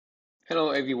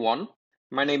Hello everyone,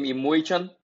 my name is Muoi,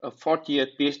 a fourth-year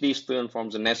PhD student from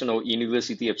the National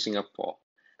University of Singapore.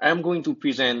 I am going to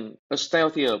present a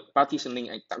stealthier partitioning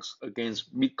attacks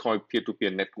against Bitcoin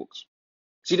peer-to-peer networks.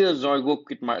 Today I work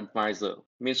with my advisor,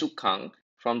 Mr. Kang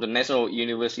from the National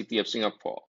University of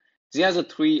Singapore. The other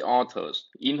three authors,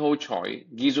 Inho, Choi,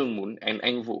 Moon, and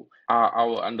Inho, are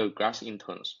our undergrad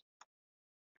interns.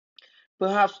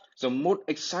 Perhaps the most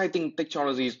exciting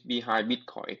technologies behind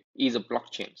Bitcoin is the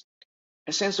blockchain.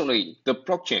 Essentially, the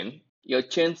blockchain is a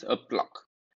chain of blocks,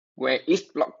 where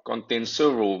each block contains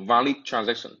several valid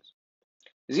transactions.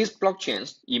 These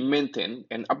blockchains are maintained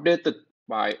and updated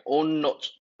by all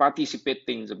nodes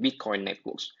participating in the Bitcoin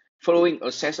networks, following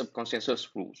a set of consensus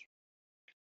rules.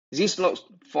 These nodes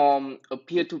form a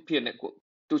peer-to-peer network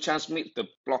to transmit the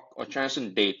block or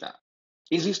transaction data.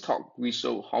 In this talk, we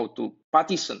show how to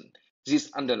partition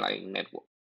this underlying network.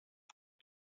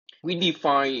 We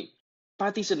define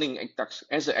partitioning attacks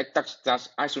as the attacks that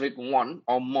isolate one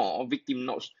or more victim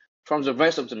nodes from the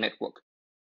rest of the network.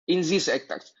 In these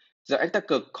attacks, the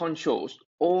attacker controls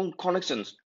all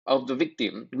connections of the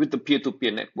victim with the peer-to-peer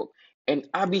network and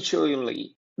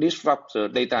arbitrarily disrupts the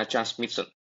data transmission.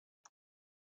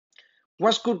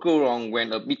 What could go wrong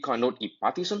when a Bitcoin node is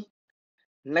partitioned?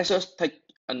 Let's just take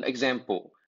an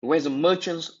example where the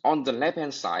merchants on the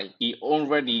left-hand side is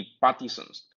already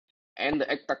partitioned and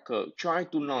the attacker tries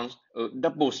to launch a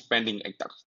double spending attack.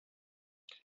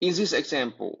 In this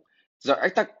example, the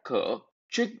attacker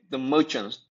tricks the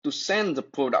merchants to send the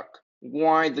product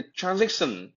while the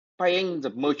transaction paying the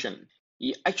merchant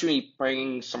is actually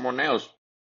paying someone else.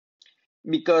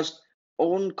 Because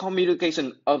all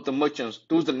communication of the merchants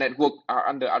to the network are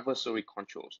under adversary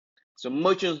controls, the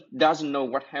merchant doesn't know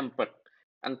what happened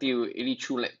until it is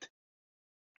too late.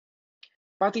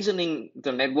 Partitioning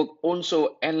the network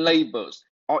also enables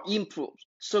or improves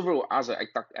several other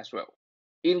attacks as well,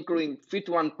 including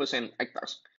 51%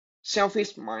 attacks,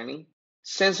 selfish mining,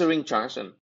 censoring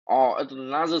transactions, or at a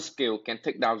larger scale can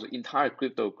take down the entire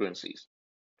cryptocurrencies.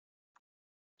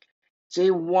 There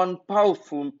is one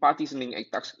powerful partitioning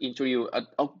attack introduced at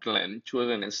Auckland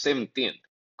 2017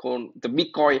 called the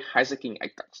Bitcoin hijacking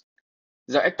attack.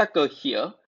 The attacker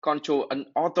here controls an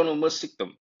autonomous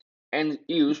system and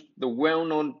use the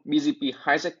well-known BGP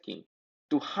hijacking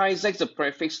to hijack the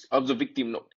prefix of the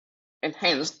victim node, and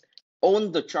hence all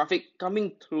the traffic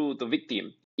coming through the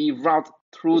victim is routed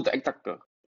through the attacker.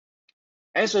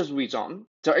 As a result,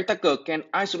 the attacker can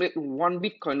isolate one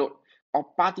Bitcoin node or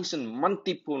partition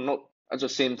multiple nodes at the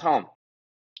same time.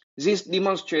 This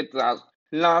demonstrates that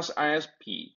large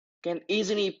ISP can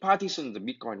easily partition the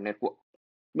Bitcoin network.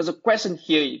 But the question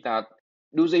here is that,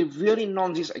 do they really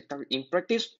know this attack in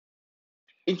practice?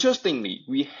 Interestingly,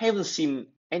 we haven't seen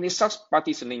any such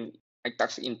partitioning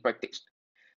attacks in practice.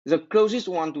 The closest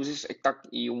one to this attack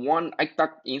is one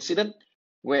attack incident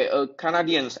where a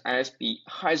Canadian ISP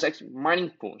hijacked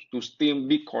mining pools to steal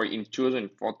Bitcoin in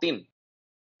 2014.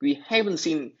 We haven't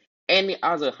seen any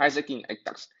other hijacking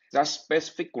attacks that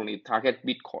specifically target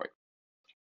Bitcoin.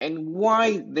 And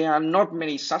why there are not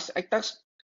many such attacks?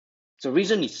 The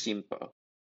reason is simple.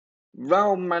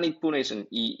 Raw manipulation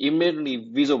is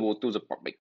immediately visible to the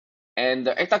public, and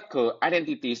the attacker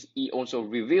identities is also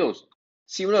revealed,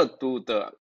 similar to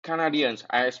the Canadian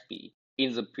ISP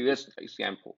in the previous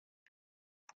example.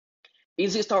 In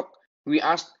this talk, we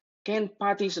asked, can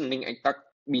partitioning attack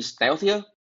be stealthier?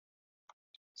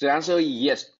 The answer is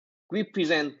yes. We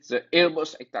present the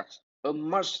EREBUS attacks, a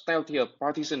much stealthier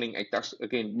partitioning attacks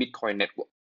against Bitcoin network.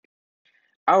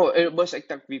 Our EREBUS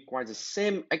attack requires the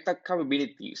same attack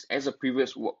capabilities as the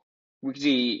previous work, with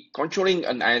the controlling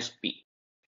an ISP.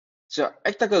 The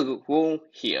attacker role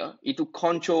here is to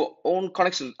control all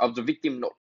connections of the victim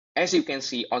node, as you can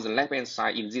see on the left-hand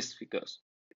side in these figures.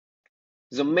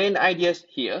 The main idea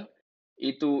here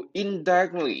is to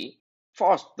indirectly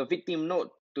force the victim node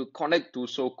to connect to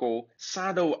so-called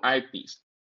shadow IPs.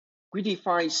 We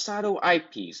define shadow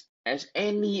IPs as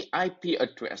any IP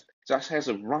address that has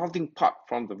a routing path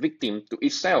from the victim to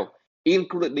itself,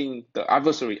 including the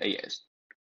adversary AS.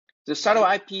 The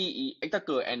shadow IP is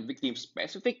attacker and victim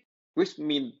specific, which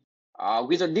means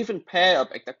with a different pair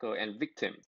of attacker and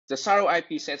victim, the shadow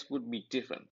IP sets would be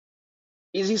different.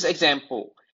 In this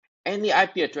example, any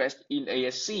IP address in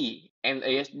ASC and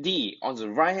ASD on the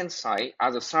right-hand side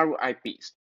are the shadow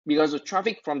IPs, because the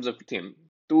traffic from the victim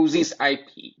to this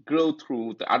IP grows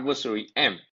through the adversary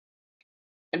M.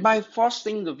 And by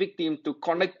forcing the victim to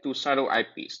connect to shadow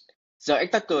IPs, the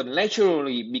attacker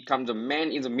naturally becomes the man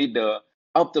in the middle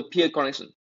of the peer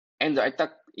connection, and the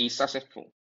attack is successful.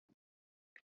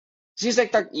 This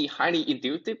attack is highly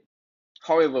intuitive.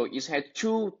 However, it has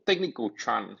two technical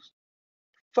challenges.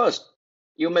 First,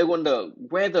 you may wonder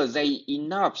whether there are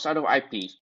enough shadow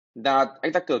IPs that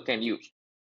attacker can use.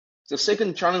 The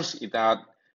second challenge is that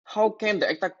how can the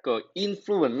attacker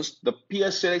influence the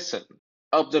peer selection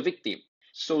of the victim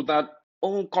so that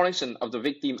all connections of the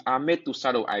victim are made to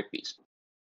shadow IPs.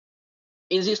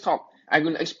 In this talk, I'm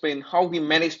going to explain how we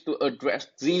managed to address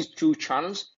these two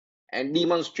challenges and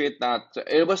demonstrate that the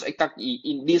EREBUS attack is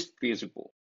indeed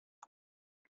feasible.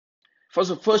 For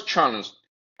the first challenge,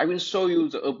 I will show you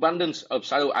the abundance of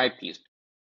shadow IPs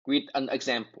with an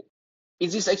example. In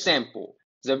this example,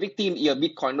 the victim is a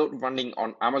Bitcoin node running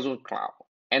on Amazon Cloud,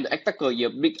 and the attacker is a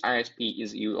big ISP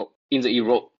in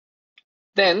Europe.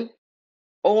 Then,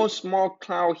 all small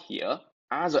cloud here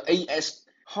are the AS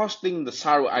hosting the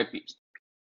shadow IPs.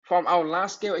 From our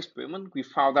large-scale experiment, we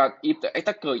found that if the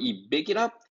attacker is big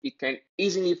enough, it can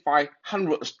easily find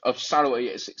hundreds of shadow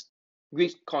ASes,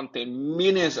 which contain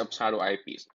millions of shadow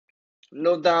IPs.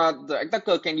 Note that the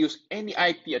attacker can use any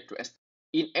IP address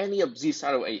in any of these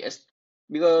shadow AS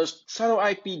because shadow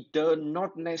IP does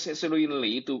not necessarily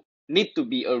need to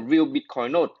be a real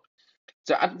Bitcoin node.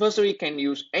 The adversary can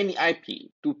use any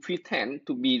IP to pretend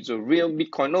to be the real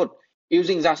Bitcoin node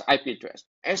using that IP address,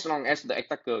 as long as the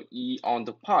attacker is on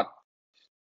the path.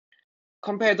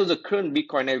 Compared to the current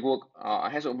Bitcoin network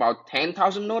has about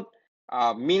 10,000 nodes,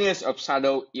 millions of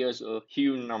shadow is a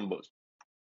huge number.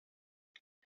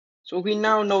 So we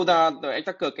now know that the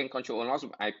attacker can control a lot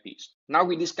of IPs. Now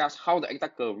we discuss how the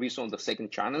attacker resolves the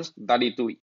second challenge, that is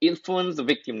to influence the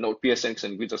victim node peer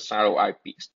selection with the shadow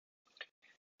IPs.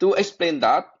 To explain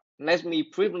that, let me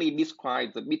briefly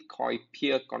describe the Bitcoin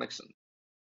peer connection.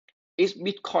 Each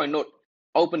Bitcoin node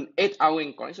opens 8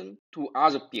 outgoing connections to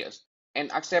other peers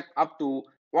and accept up to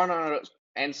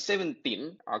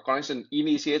 117 connections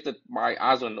initiated by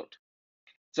other nodes.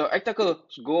 The attacker's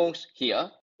goals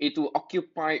here is to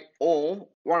occupy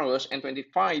all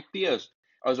 125 peers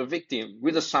of the victim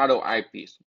with the shadow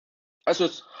IPs. At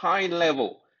such high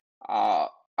level,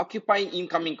 occupying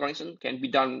incoming connection can be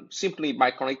done simply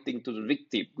by connecting to the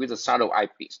victim with the shadow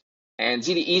IPs, and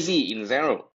it is easy in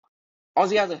general. On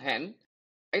the other hand,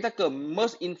 attacker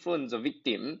must influence the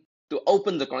victim to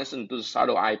open the connection to the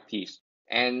shadow IPs,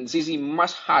 and this is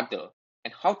much harder.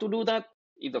 And how to do that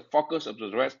is the focus of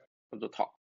the rest of the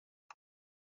talk.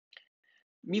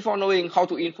 Before knowing how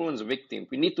to influence the victim,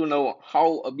 we need to know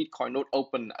how a Bitcoin node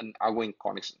opens an outgoing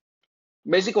connection.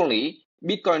 Basically,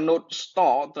 Bitcoin node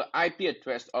store the IP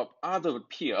address of other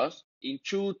peers in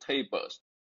two tables.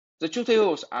 The two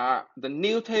tables are the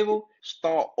new table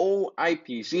store all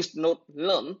IPs this node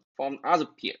learned from other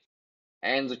peers,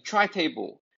 and the try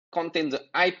table contains the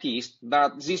IPs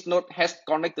that this node has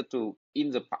connected to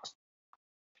in the past.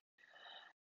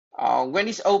 When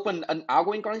it's open an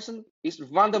outgoing connection, it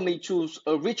randomly choose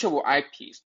a reachable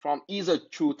IPs from either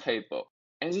two table.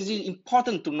 And this is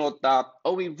important to note that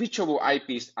only reachable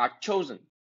IPs are chosen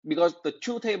because the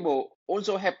two table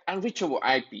also have unreachable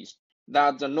IPs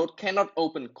that the node cannot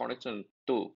open connection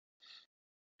to.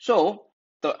 So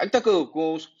the attacker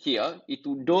goals here is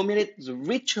to dominate the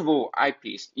reachable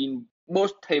IPs in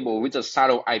both tables with the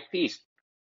shadow IPs.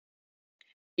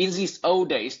 In these old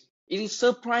days, it is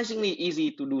surprisingly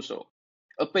easy to do so.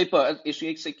 A paper at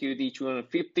ASes Security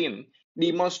 2015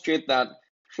 demonstrates that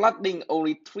flooding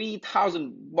only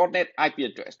 3,000 botnet IP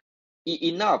addresses is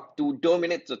enough to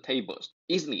dominate the tables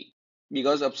easily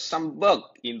because of some bug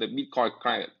in the Bitcoin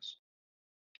clients.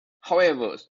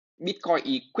 However, Bitcoin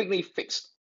is quickly fixed,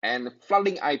 and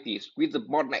flooding IPs with the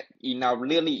botnet is now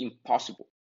nearly impossible.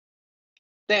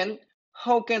 Then,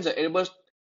 how can the EREBUS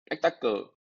attacker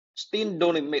still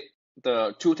dominate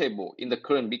the two table in the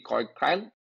current Bitcoin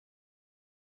client?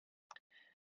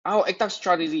 Our attack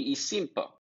strategy is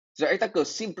simple. The attacker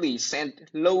simply sends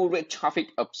low-rate traffic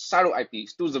of shadow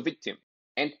IPs to the victim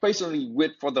and patiently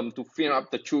wait for them to fill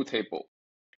up the true table.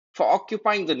 For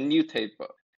occupying the new table,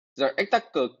 the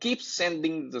attacker keeps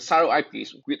sending the shadow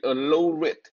IPs with a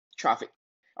low-rate traffic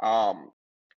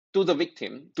to the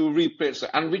victim to replace the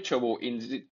unreachable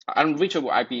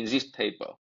IP in this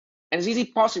table. And this is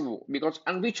possible because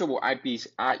unreachable IPs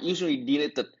are usually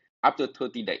deleted after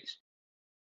 30 days.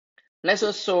 Let's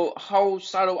just show how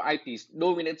shadow IPs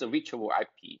dominate the reachable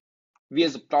IP via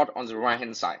the plot on the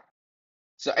right-hand side.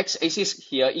 The x-axis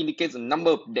here indicates the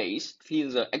number of days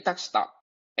since the attack start,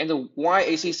 and the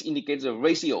y-axis indicates the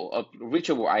ratio of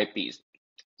reachable IPs.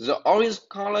 The orange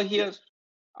color here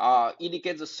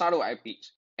indicates the shadow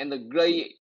IPs, and the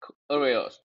gray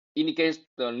areas indicates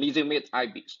the legitimate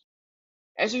IPs.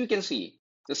 As you can see,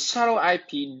 the shadow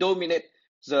IP dominates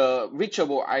the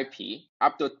reachable IP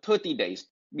after 30 days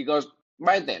because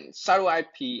by then, shadow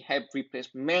IP have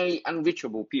replaced many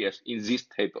unreachable peers in this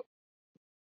table.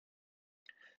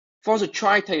 For the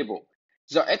try table,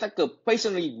 the attacker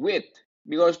patiently waits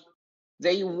because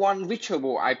they want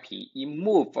reachable IP is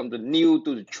moved from the new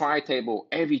to the try table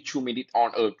every 2 minutes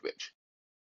on average.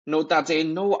 Note that there is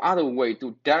no other way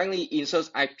to directly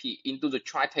insert IP into the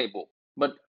try table,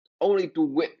 but only to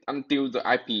wait until the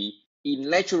IP is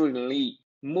naturally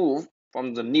moved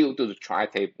from the new to the try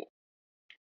table.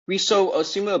 We saw a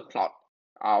similar plot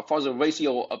for the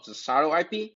ratio of the shadow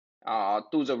IP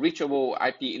to the reachable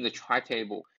IP in the try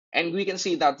table, and we can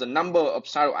see that the number of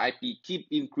shadow IP keep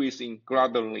increasing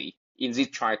gradually in this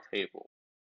try table.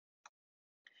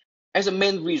 As a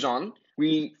main reason,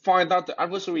 we find that the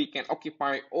adversary can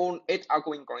occupy all 8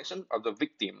 outgoing connections of the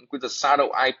victim with the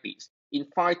shadow IPs in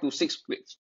 5 to 6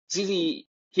 weeks. Here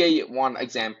is one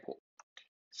example.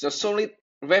 The solid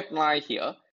red line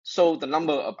here shows the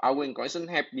number of outgoing connections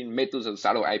have been made to the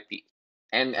shadow IP.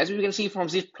 And as we can see from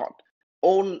this plot,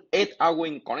 all 8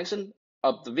 outgoing connections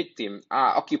of the victim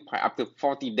are occupied after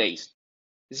 40 days.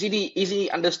 This is easily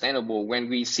understandable when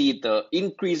we see the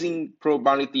increasing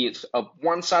probabilities of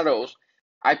one shadow's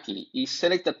IP is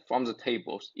selected from the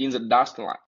tables in the dashed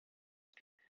line.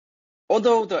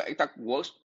 Although the attack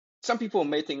works, some people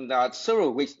may think that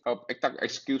several weeks of attack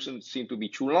execution seem to be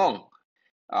too long.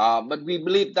 But we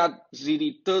believe that this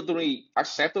is totally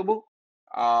acceptable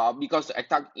because the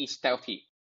attack is stealthy.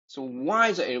 So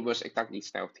why the EREBUS attack is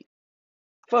stealthy?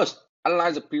 First,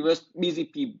 unlike the previous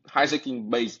BGP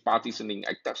hijacking-based partitioning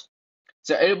attacks,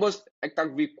 the EREBUS attack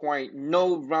requires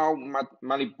no round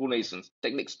manipulation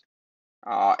techniques,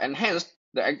 and hence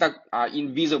the attacks are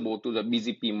invisible to the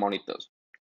BGP monitors.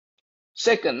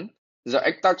 Second, the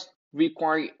attacks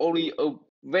require only a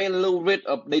very low rate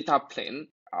of data plane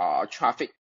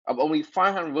traffic of only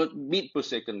 500 bits per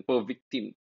second per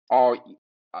victim, or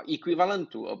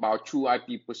equivalent to about 2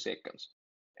 IP per second.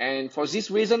 And for this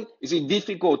reason, it is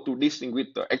difficult to distinguish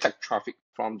the attack traffic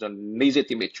from the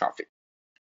legitimate traffic.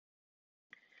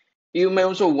 You may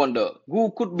also wonder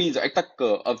who could be the attacker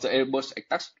of the EREBUS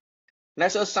attacks.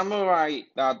 Let's just summarize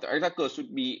that the attacker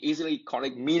should be easily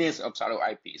collect millions of shadow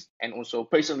IPs and also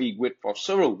patiently wait for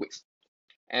several weeks.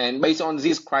 And based on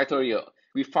these criteria,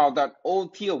 we found that all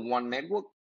tier 1 networks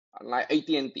like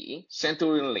AT&T,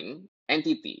 CenturyLink,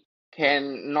 Entity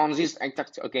can launch these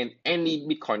attacks against any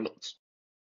Bitcoin nodes.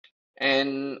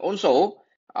 And also,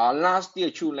 last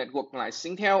tier 2 network like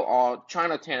Singtel or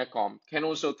China Telecom can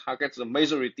also target the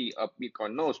majority of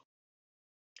Bitcoin nodes.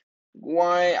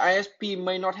 While ISP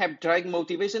may not have direct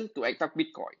motivation to attack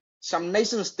Bitcoin, some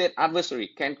nation-state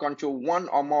adversary can control one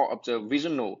or more of the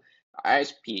regional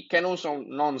ISP can also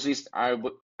launch these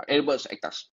EREBUS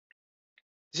attacks.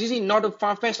 This is not a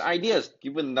far-fetched idea,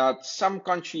 given that some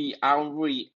countries are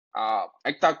already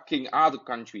attacking other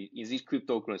countries in this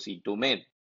cryptocurrency domain.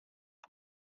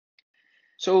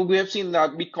 So we have seen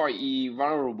that Bitcoin is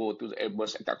vulnerable to the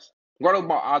EREBUS attacks. What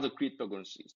about other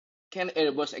cryptocurrencies? Can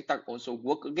EREBUS attack also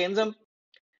work against them?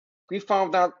 We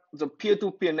found that the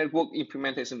peer-to-peer network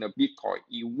implementation of Bitcoin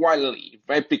is widely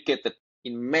replicated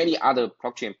in many other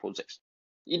blockchain projects.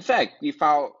 In fact, we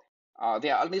found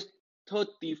there are at least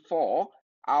 34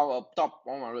 out of top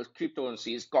 100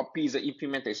 cryptocurrencies copy the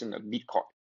implementation of Bitcoin.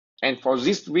 And for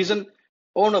this reason,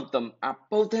 all of them are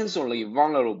potentially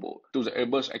vulnerable to the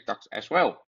EREBUS attacks as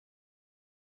well.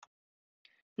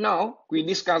 Now, we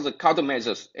discuss the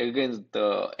countermeasures against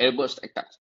the EREBUS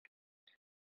attacks.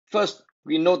 First,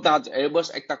 we note that the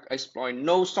EREBUS attack exploits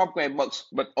no software bugs,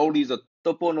 but only the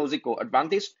topological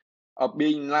advantage of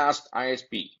being last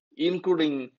ISP,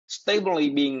 including stably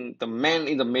being the man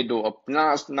in the middle of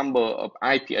large number of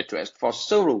IP addresses for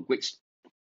several weeks.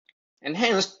 And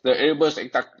hence, the EREBUS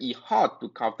attack is hard to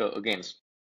counter against.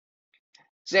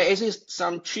 There exists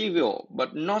some trivial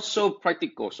but not so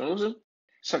practical solutions,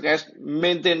 such as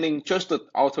maintaining trusted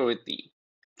authority,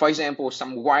 for example,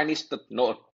 some whitelisted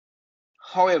node.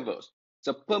 However,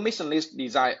 the permissionless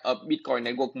design of Bitcoin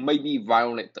network may be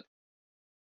violated.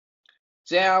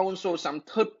 There are also some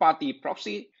third-party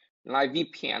proxy like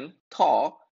VPN,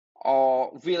 Tor,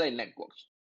 or relay networks.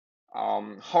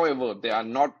 However, they are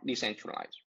not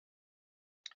decentralized.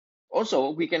 Also,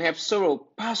 we can have several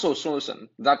partial solutions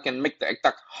that can make the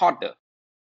attack harder.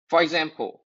 For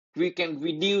example, we can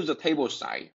reduce the table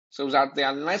size so that there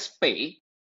are less space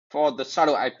for the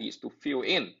shadow IPs to fill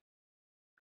in.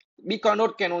 Bitcoin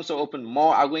node can also open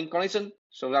more outgoing connections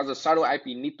so that the shadow IP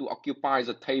need to occupy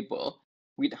the table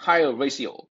with higher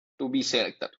ratio to be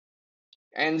selected.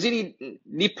 And this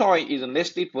deploy is a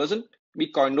nested version.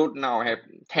 Bitcoin node now have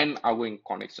 10 outgoing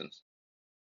connections.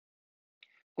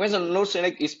 When the node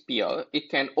select is pure, it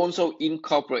can also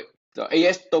incorporate the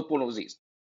AS topologies.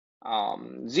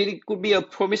 This could be a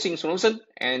promising solution,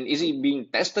 and is it being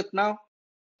tested now?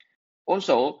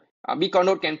 Also, Bitcoin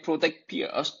node can protect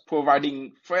peers,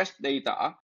 providing fresh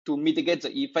data to mitigate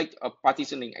the effect of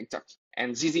partitioning attacks,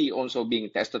 and this is also being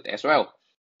tested as well.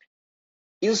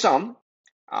 In sum,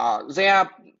 there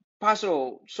are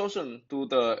partial solutions to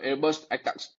the EREBUS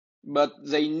attacks, but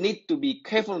they need to be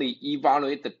carefully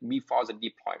evaluated before the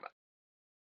deployment.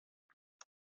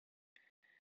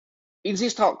 In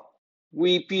this talk,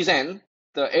 we present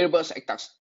the EREBUS attacks,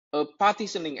 a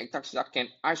partitioning attack that can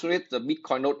isolate the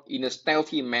Bitcoin node in a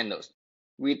stealthy manner,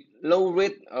 with low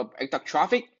rate of attack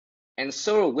traffic and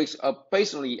several weeks of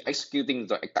patiently executing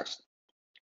the attacks.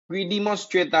 We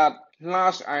demonstrate that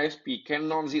large ISP can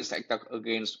launch this attack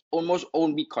against almost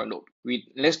all Bitcoin node with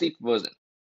nested version.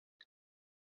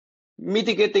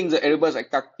 Mitigating the EREBUS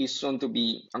attack is shown to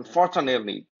be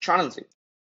unfortunately challenging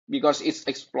because it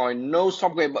exploits no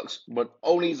software bugs but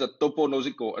only the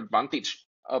topological advantage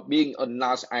of being a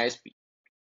large ISP.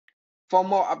 For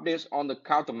more updates on the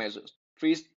countermeasures,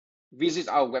 please visit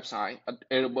our website at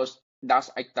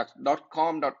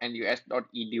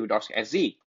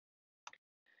erebus-attacks.com.nus.edu.sg.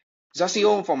 That's it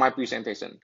all for my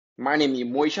presentation. My name is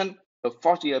Muoi, a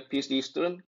fourth-year PhD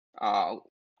student. I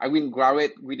will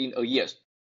graduate within a year.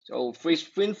 So please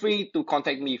feel free to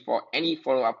contact me for any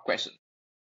follow-up questions.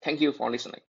 Thank you for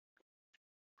listening.